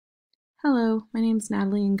Hello, my name is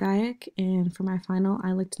Natalie Ngayak, and for my final,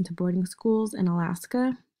 I looked into boarding schools in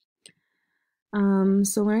Alaska.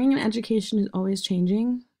 So learning and education is always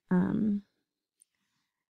changing. The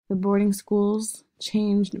boarding schools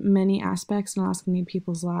changed many aspects in Alaska Native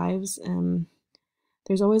people's lives.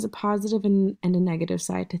 There's always a positive and a negative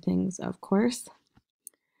side to things, of course.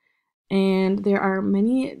 And there are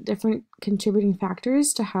many different contributing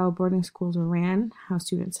factors to how boarding schools were ran, how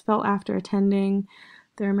students felt after attending.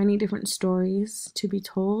 There are many different stories to be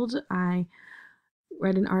told. I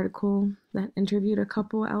read an article that interviewed a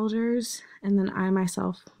couple elders, and then I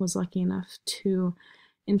myself was lucky enough to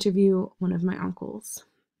interview one of my uncles.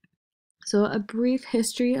 So, a brief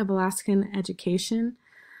history of Alaskan education.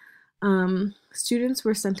 Students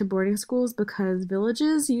were sent to boarding schools because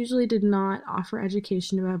villages usually did not offer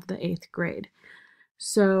education above the 8th grade.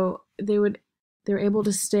 So they were able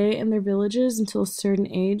to stay in their villages until a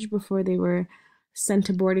certain age before they were sent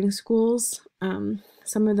to boarding schools.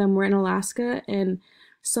 Some of them were in Alaska, and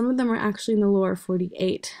some of them were actually in the lower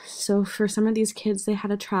 48. So for some of these kids, they had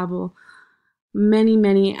to travel many,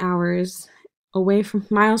 many hours away from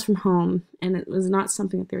miles from home, and it was not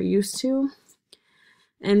something that they were used to.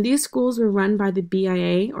 And these schools were run by the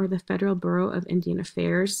BIA, or the Federal Bureau of Indian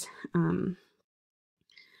Affairs.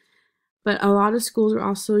 But a lot of schools were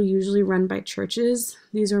also usually run by churches.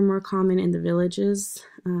 These are more common in the villages.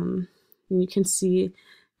 You can see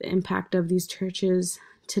the impact of these churches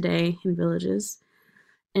today in villages.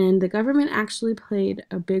 And the government actually played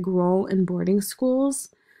a big role in boarding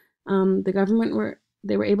schools. The government were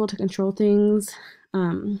able to control things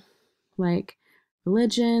like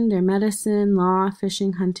religion, their medicine, law,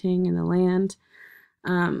 fishing, hunting, and the land.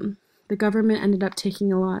 The government ended up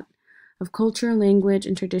taking a lot of culture, language,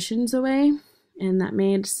 and traditions away, and that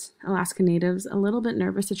made Alaska Natives a little bit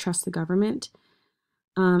nervous to trust the government.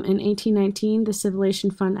 In 1819, the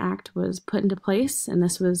Civilization Fund Act was put into place, and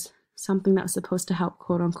this was something that was supposed to help,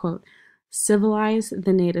 quote unquote, civilize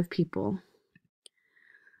the Native people.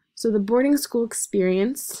 So the boarding school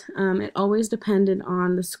experience, it always depended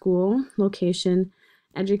on the school, location,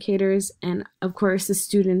 educators, and of course the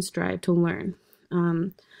students' drive to learn.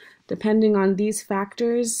 Depending on these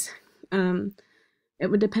factors, it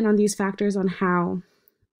would depend on these factors on how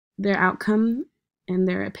their outcome and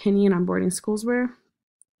their opinion on boarding schools were.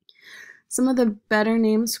 Some of the better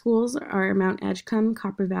named schools are Mount Edgecombe,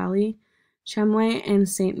 Copper Valley, Chumway, and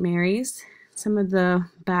St. Mary's. Some of the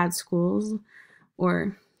bad schools,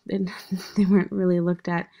 or they weren't really looked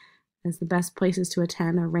at as the best places to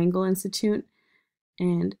attend, are Wrangell Institute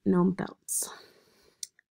and Nome Belts.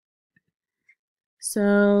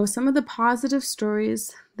 So some of the positive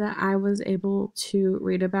stories that I was able to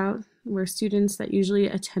read about were students that usually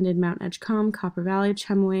attended Mount Edgecombe, Copper Valley,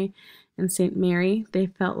 Chumway, and St. Mary. They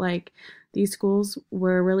felt like these schools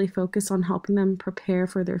were really focused on helping them prepare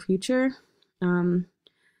for their future. A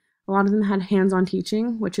lot of them had hands-on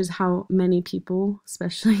teaching, which is how many people,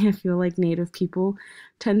 especially I feel like Native people,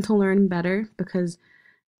 tend to learn better, because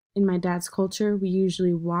in my dad's culture, we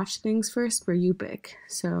usually watch things first. We're Yupik,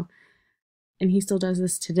 and he still does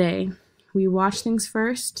this today. We watch things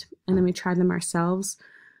first, and then we try them ourselves.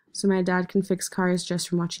 So my dad can fix cars just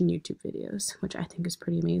from watching YouTube videos, which I think is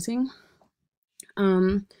pretty amazing.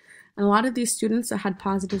 And a lot of these students that had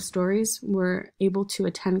positive stories were able to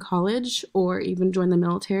attend college or even join the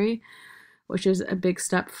military, which is a big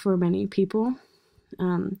step for many people.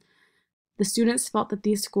 The students felt that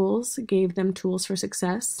these schools gave them tools for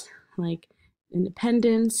success, like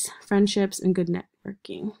independence, friendships, and good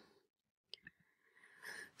networking.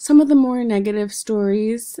 Some of the more negative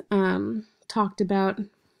stories talked about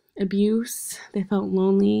abuse. They felt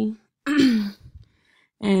lonely,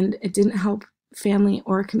 and it didn't help family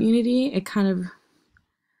or community. It kind of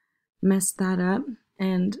messed that up,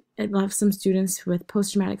 and it left some students with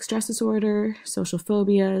post-traumatic stress disorder, social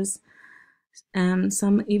phobias, and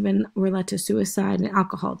some even were led to suicide and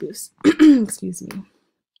alcohol abuse. Excuse me.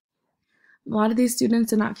 A lot of these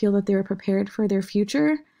students did not feel that they were prepared for their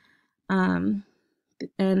future, and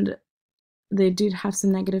they did have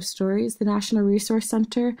some negative stories. The National Resource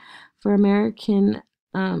Center for American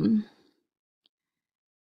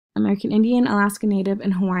Indian, Alaska Native,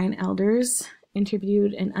 and Hawaiian elders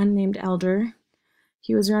interviewed an unnamed elder.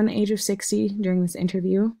 He was around the age of 60 during this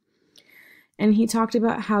interview, and he talked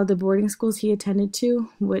about how the boarding schools he attended to,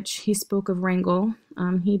 which he spoke of Wrangell,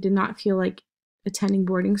 he did not feel like attending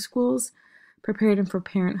boarding schools prepared him for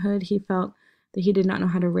parenthood. He felt that he did not know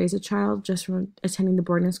how to raise a child just from attending the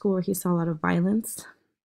boarding school where he saw a lot of violence,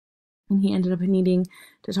 and he ended up needing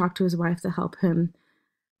to talk to his wife to help him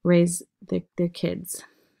raise their kids.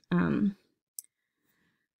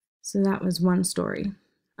 So that was one story.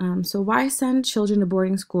 So why send children to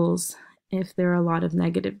boarding schools if there are a lot of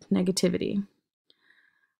negativity?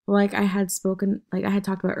 Like I had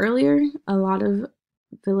talked about earlier, a lot of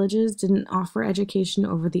villages didn't offer education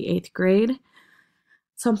over the 8th grade.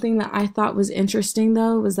 Something that I thought was interesting,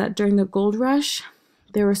 though, was that during the gold rush,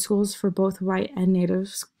 there were schools for both white and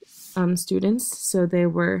native students, so they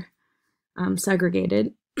were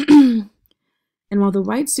segregated. And while the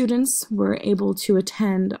white students were able to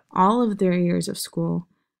attend all of their years of school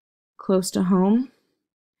close to home,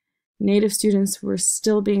 native students were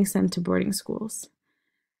still being sent to boarding schools.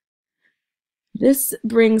 This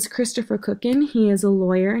brings Christopher Cook in. He is a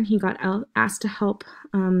lawyer, and he got asked to help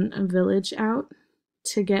a village out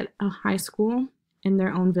to get a high school in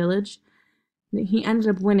their own village. He ended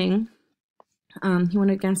up winning. He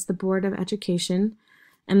went against the Board of Education,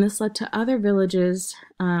 and this led to other villages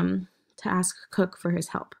to ask Cook for his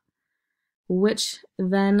help, which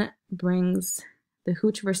then brings the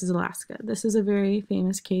Hooch versus Alaska. This is a very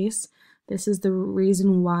famous case. This is the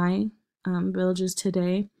reason why villages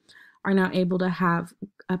today are now able to have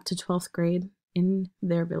up to 12th grade in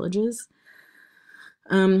their villages.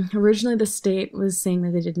 Originally, the state was saying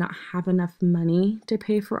that they did not have enough money to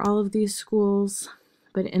pay for all of these schools,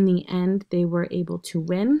 but in the end, they were able to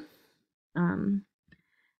win. And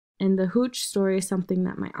the Hooch story is something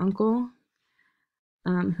that my uncle,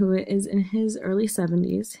 who is in his early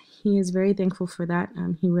 70s, he is very thankful for that.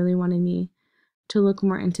 He really wanted me to look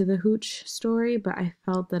more into the Hooch story, but I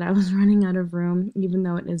felt that I was running out of room, even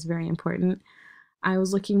though it is very important. I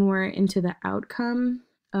was looking more into the outcome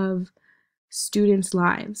of students'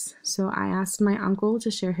 lives. So I asked my uncle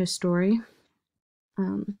to share his story.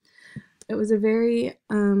 It was a very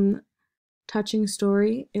touching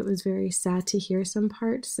story. It was very sad to hear some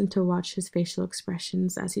parts and to watch his facial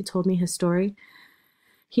expressions as he told me his story.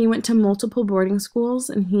 He went to multiple boarding schools,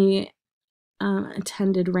 and he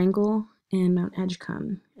attended Wrangell and Mount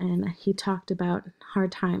Edgecombe, and he talked about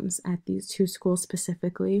hard times at these two schools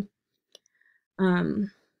specifically.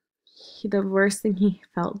 The worst thing he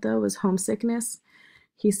felt, though, was homesickness.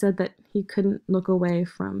 He said that he couldn't look away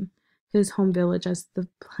from his home village as the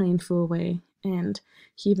plane flew away, and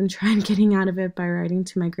he even tried getting out of it by writing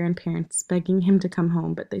to my grandparents, begging him to come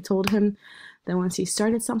home, but they told him that once he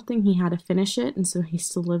started something, he had to finish it, and so he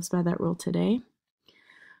still lives by that rule today.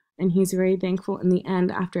 And he's very thankful. In the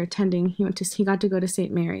end, after attending, he got to go to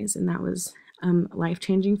St. Mary's, and that was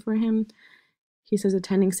life-changing for him. He says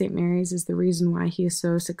attending St. Mary's is the reason why he is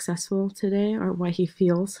so successful today, or why he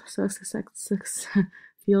feels so successful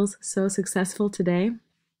today.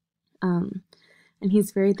 And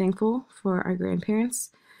he's very thankful for our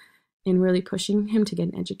grandparents in really pushing him to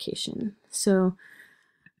get an education. So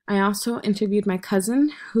I also interviewed my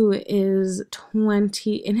cousin, who is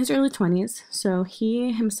in his early 20s. So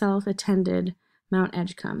he himself attended Mount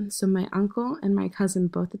Edgecombe. So my uncle and my cousin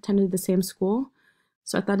both attended the same school.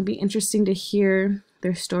 So I thought it'd be interesting to hear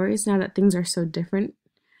their stories now that things are so different.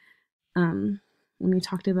 When we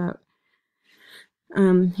talked about,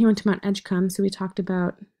 he went to Mount Edgecombe, so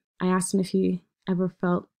I asked him if he ever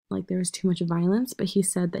felt like there was too much violence, but he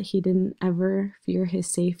said that he didn't ever fear his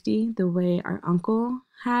safety the way our uncle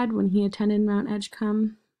had when he attended Mount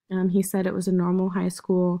Edgecombe. He said it was a normal high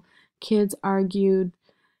school. Kids argued.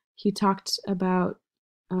 He talked about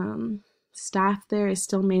staff there is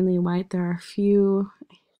still mainly white. There are a few,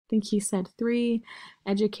 I think he said 3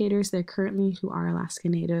 educators there currently who are Alaska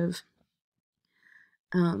Native.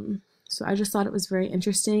 So I just thought it was very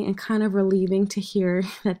interesting and kind of relieving to hear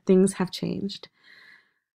that things have changed.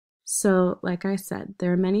 So, like I said,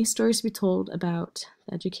 there are many stories to be told about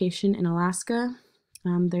education in Alaska.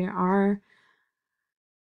 There are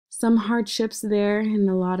some hardships there and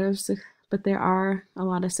but there are a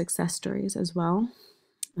lot of success stories as well.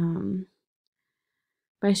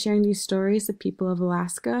 By sharing these stories, the people of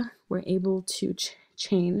Alaska were able to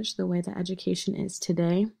change the way that education is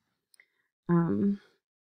today. And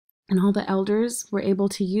all the elders were able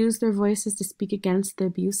to use their voices to speak against the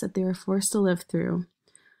abuse that they were forced to live through.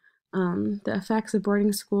 The effects of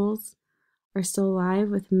boarding schools are still alive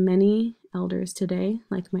with many elders today,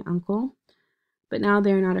 like my uncle, but now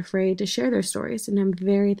they're not afraid to share their stories, and I'm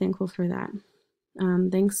very thankful for that.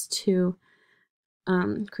 Thanks to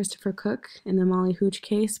Christopher Cook in the Molly Hooch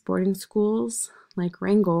case, boarding schools like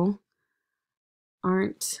Wrangell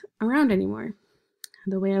aren't around anymore.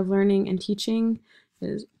 The way of learning and teaching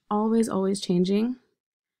is always changing,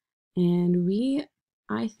 and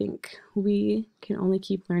I think we can only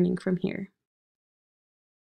keep learning from here.